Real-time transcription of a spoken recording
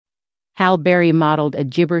Halle Berry modeled a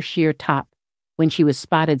gibber sheer top when she was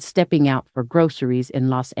spotted stepping out for groceries in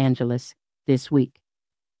Los Angeles this week.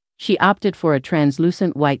 She opted for a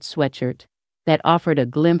translucent white sweatshirt that offered a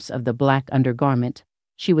glimpse of the black undergarment.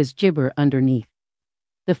 She was gibber underneath.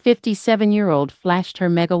 The 57-year-old flashed her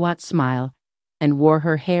megawatt smile and wore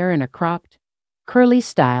her hair in a cropped, curly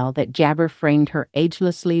style that jabber framed her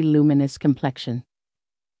agelessly luminous complexion.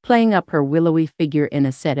 Playing up her willowy figure in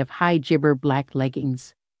a set of high gibber black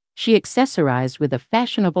leggings, she accessorized with a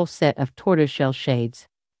fashionable set of tortoiseshell shades.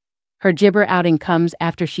 Her gibber outing comes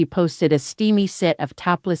after she posted a steamy set of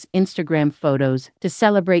topless Instagram photos to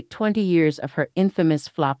celebrate 20 years of her infamous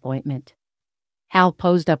flop ointment. Hal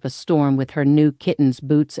posed up a storm with her new kittens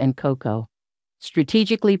Boots and Coco,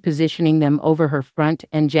 strategically positioning them over her front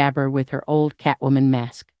and jabber with her old Catwoman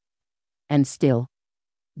mask. And still,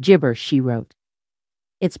 gibber, she wrote.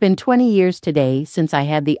 It's been 20 years today since I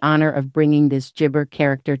had the honor of bringing this gibber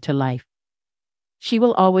character to life. She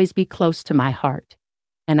will always be close to my heart,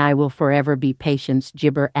 and I will forever be Patience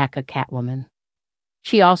gibber aka Catwoman.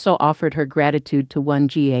 She also offered her gratitude to one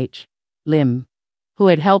G.H. Lim, who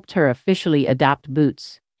had helped her officially adopt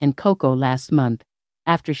Boots and Coco last month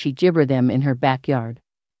after she gibbered them in her backyard.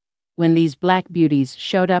 When these black beauties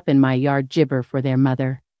showed up in my yard gibber for their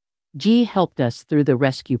mother, G helped us through the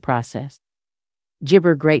rescue process.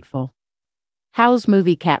 Gibber grateful. Hal's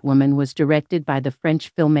movie Catwoman was directed by the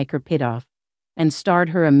French filmmaker Pitoff and starred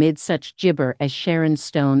her amid such gibber as Sharon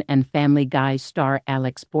Stone and Family Guy star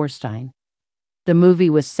Alex Borstein. The movie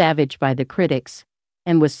was savaged by the critics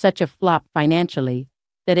and was such a flop financially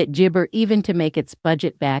that it gibber even to make its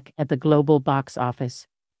budget back at the global box office.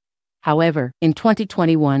 However, in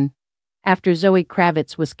 2021, after Zoe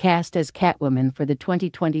Kravitz was cast as Catwoman for the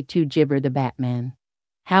 2022 Gibber the Batman,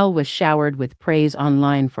 Hal was showered with praise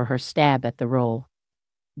online for her stab at the role.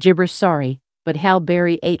 Gibber sorry, but Halle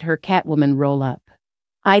Berry ate her Catwoman roll up.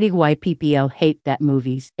 IDYPPL hate that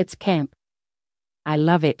movies, it's camp. I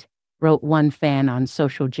love it, wrote one fan on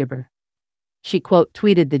social gibber. She quote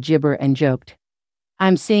tweeted the gibber and joked,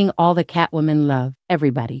 I'm seeing all the Catwoman love,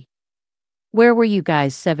 everybody. Where were you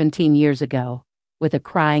guys 17 years ago? With a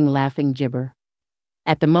crying, laughing gibber.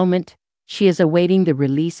 At the moment, she is awaiting the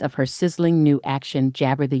release of her sizzling new action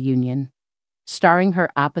Jabber the Union, starring her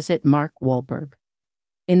opposite Mark Wahlberg.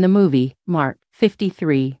 In the movie, Mark,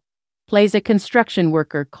 53, plays a construction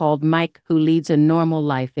worker called Mike who leads a normal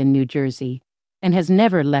life in New Jersey and has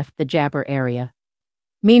never left the Jabber area.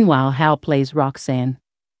 Meanwhile, Hal plays Roxanne,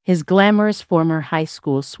 his glamorous former high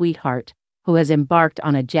school sweetheart who has embarked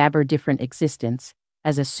on a Jabber-different existence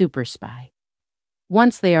as a super spy.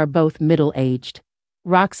 Once they are both middle-aged,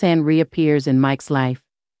 Roxanne reappears in Mike's life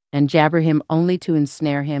and jabber him only to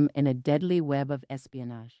ensnare him in a deadly web of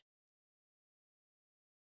espionage.